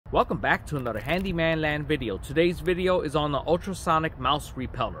Welcome back to another Handyman Land video. Today's video is on the ultrasonic mouse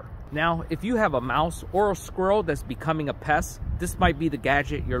repeller. Now, if you have a mouse or a squirrel that's becoming a pest, this might be the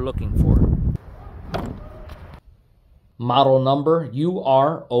gadget you're looking for. Model number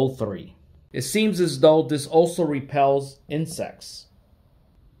UR03. It seems as though this also repels insects.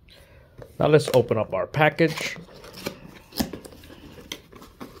 Now let's open up our package.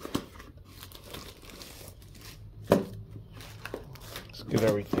 Get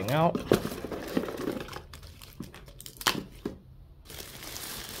everything out.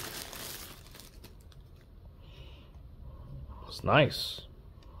 It's nice.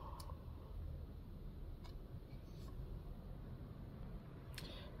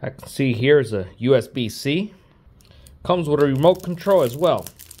 I can see here is a USB-C. Comes with a remote control as well.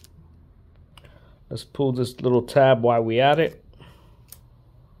 Let's pull this little tab while we at it.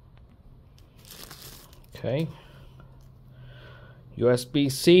 Okay.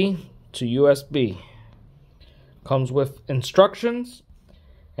 USB-C to USB. Comes with instructions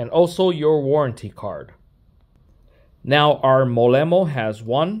and also your warranty card. Now our Molemo has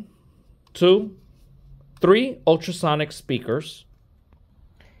 1, 2, 3 ultrasonic speakers.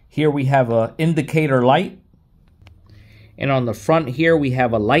 Here we have an indicator light. And on the front here we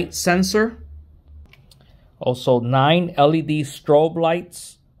have a light sensor. Also 9 LED strobe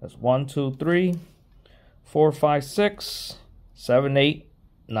lights. That's 1, 2, 3, 4, 5, 6. 7, 8,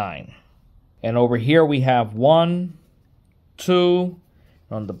 9. And over here we have 1, 2,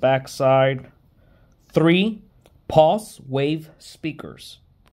 on the back side, 3 pulse wave speakers.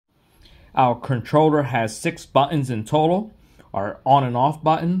 Our controller has 6 buttons in total. Our on and off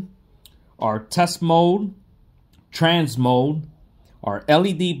button, our test mode, trans mode, our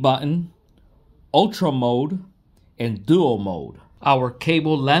LED button, ultra mode, and dual mode. Our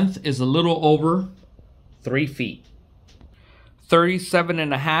cable length is a little over 3 feet.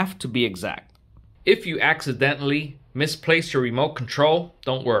 37.5 to be exact. If you accidentally misplace your remote control,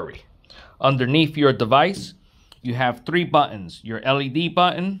 don't worry. Underneath your device, you have 3 buttons. Your LED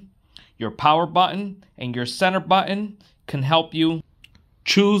button, your power button, and your center button can help you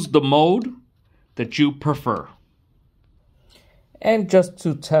choose the mode that you prefer. And just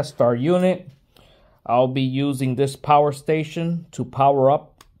to test our unit, I'll be using this power station to power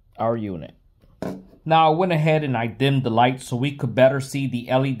up our unit. Now I went ahead and I dimmed the lights so we could better see the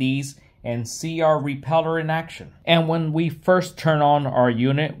LEDs and see our repeller in action. And when we first turn on our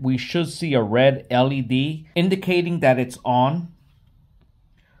unit, we should see a red LED indicating that it's on.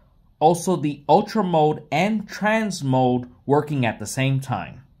 Also the ultra mode and trans mode working at the same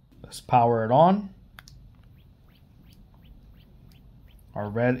time. Let's power it on. Our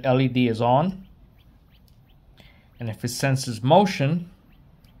red LED is on. And if it senses motion,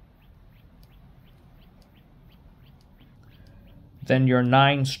 then your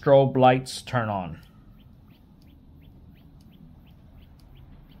 9 strobe lights turn on.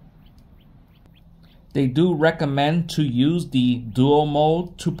 They do recommend to use the dual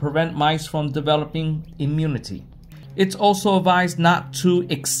mode to prevent mice from developing immunity. It's also advised not to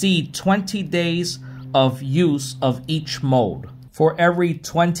exceed 20 days of use of each mode. For every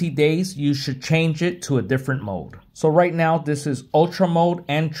 20 days, you should change it to a different mode. So right now, this is ultra mode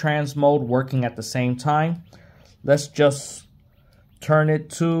and trans mode working at the same time. Let's just turn it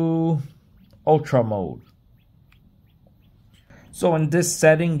to ultra mode. So in this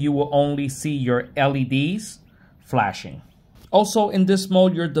setting, you will only see your LEDs flashing. Also in this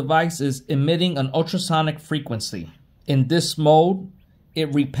mode, your device is emitting an ultrasonic frequency. In this mode,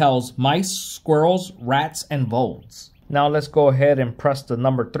 it repels mice, squirrels, rats, and voles. Now let's go ahead and press the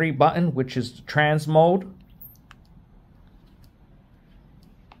number 3 button, which is the trans mode.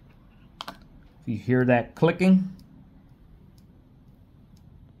 If you hear that clicking.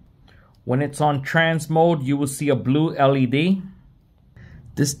 When it's on trans mode, you will see a blue LED.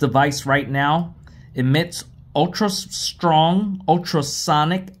 This device right now emits ultra strong,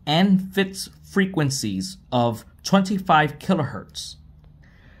 ultrasonic, and fixed frequencies of 25 kilohertz.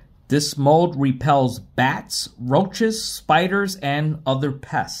 This mode repels bats, roaches, spiders, and other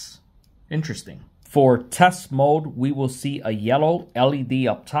pests. Interesting. For test mode, we will see a yellow LED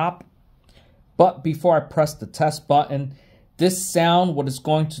up top. But before I press the test button, this sound, what it's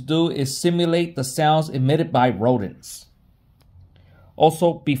going to do is simulate the sounds emitted by rodents.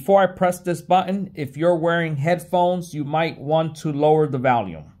 Also, before I press this button, if you're wearing headphones, you might want to lower the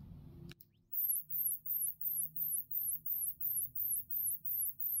volume.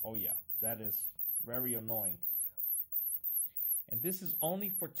 Oh yeah, that is very annoying. And this is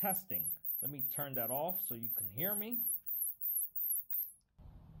only for testing. Let me turn that off so you can hear me.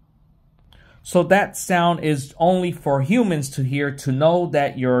 So that sound is only for humans to hear to know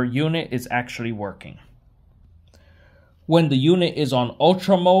that your unit is actually working. When the unit is on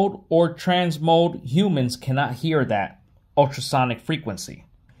ultra mode or trans mode, humans cannot hear that ultrasonic frequency.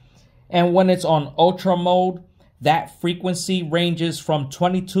 And when it's on ultra mode, that frequency ranges from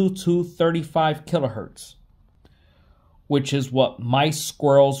 22 to 35 kilohertz, which is what mice,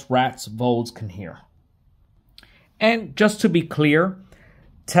 squirrels, rats, voles can hear. And just to be clear,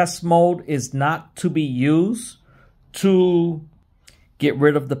 test mode is not to be used to get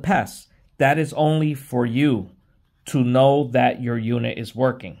rid of the pests. That is only for you to know that your unit is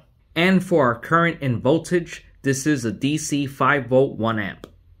working. And for our current and voltage, this is a DC 5 volt 1 amp.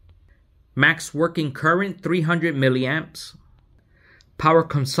 Max working current 300 milliamps. Power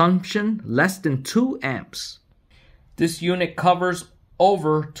consumption less than 2 amps. This unit covers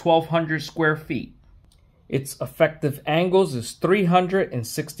over 1,200 square feet. Its effective angles is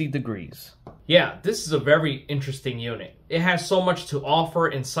 360 degrees. Yeah, this is a very interesting unit. It has so much to offer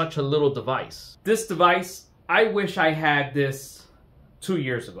in such a little device. This device, I wish I had this 2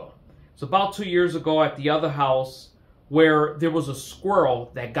 years ago. It's about 2 years ago at the other house where there was a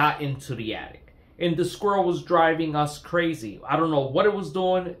squirrel that got into the attic. And the squirrel was driving us crazy. I don't know what it was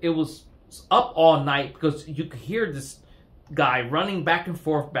doing. It was up all night because you could hear this guy running back and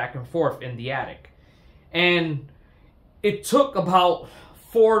forth in the attic. And it took about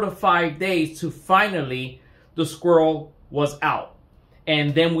 4 to 5 days to finally the squirrel was out.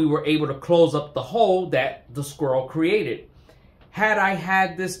 And then we were able to close up the hole that the squirrel created. Had I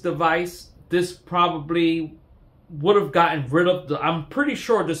had this device, this probably would have gotten rid of the, I'm pretty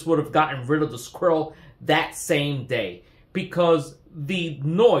sure this would have gotten rid of the squirrel that same day. Because the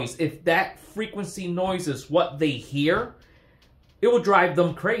noise, if that frequency noise is what they hear, it will drive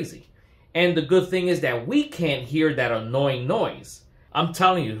them crazy. And the good thing is that we can't hear that annoying noise. I'm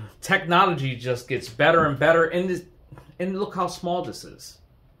telling you, technology just gets better and better. And look how small this is.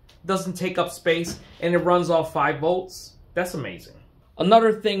 It doesn't take up space and it runs off 5 volts. That's amazing.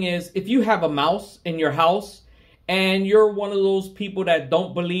 Another thing is, if you have a mouse in your house and you're one of those people that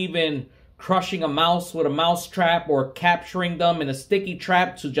don't believe in crushing a mouse with a mouse trap or capturing them in a sticky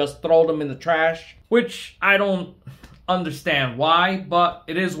trap to just throw them in the trash, which I don't understand why, but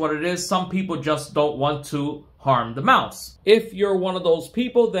it is what it is. Some people just don't want to harm the mouse. If you're one of those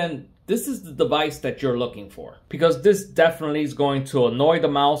people, then this is the device that you're looking for, because this definitely is going to annoy the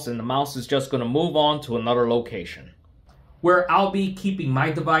mouse and the mouse is just going to move on to another location. Where I'll be keeping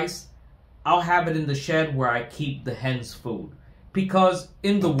my device, I'll have it in the shed where I keep the hens' food, because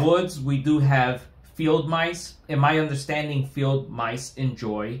in the woods we do have field mice. In my understanding, field mice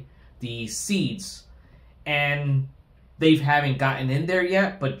enjoy the seeds, and they haven't gotten in there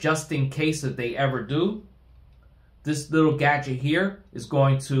yet, but just in case that they ever do, this little gadget here is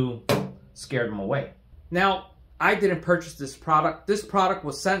going to scare them away. Now, I didn't purchase this product. This product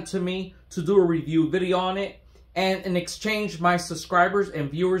was sent to me to do a review video on it, and in exchange, my subscribers and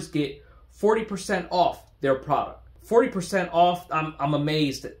viewers get 40% off their product. 40% off, I'm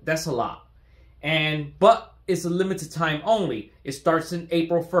amazed. That's a lot. But it's a limited time only. It starts in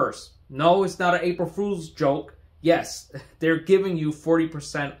April 1st. No, it's not an April Fool's joke. Yes, they're giving you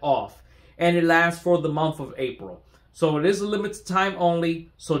 40% off, and it lasts for the month of April. So it is a limited time only,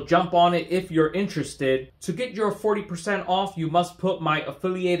 so jump on it if you're interested. To get your 40% off, you must put my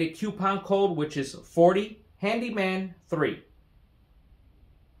affiliated coupon code, which is 40 Handyman 3.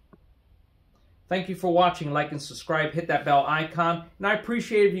 Thank you for watching. Like and subscribe, hit that bell icon, and I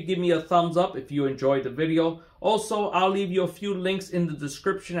appreciate if you give me a thumbs up if you enjoyed the video. Also, I'll leave you a few links in the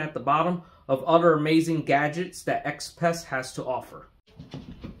description at the bottom of other amazing gadgets that x-pest has to offer.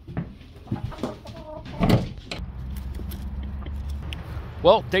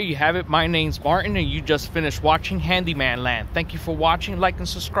 Well, there you have it. My name's Martin, and you just finished watching Handyman Land. Thank you for watching. Like and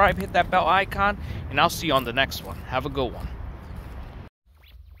subscribe, hit that bell icon, and I'll see you on the next one. Have a good one.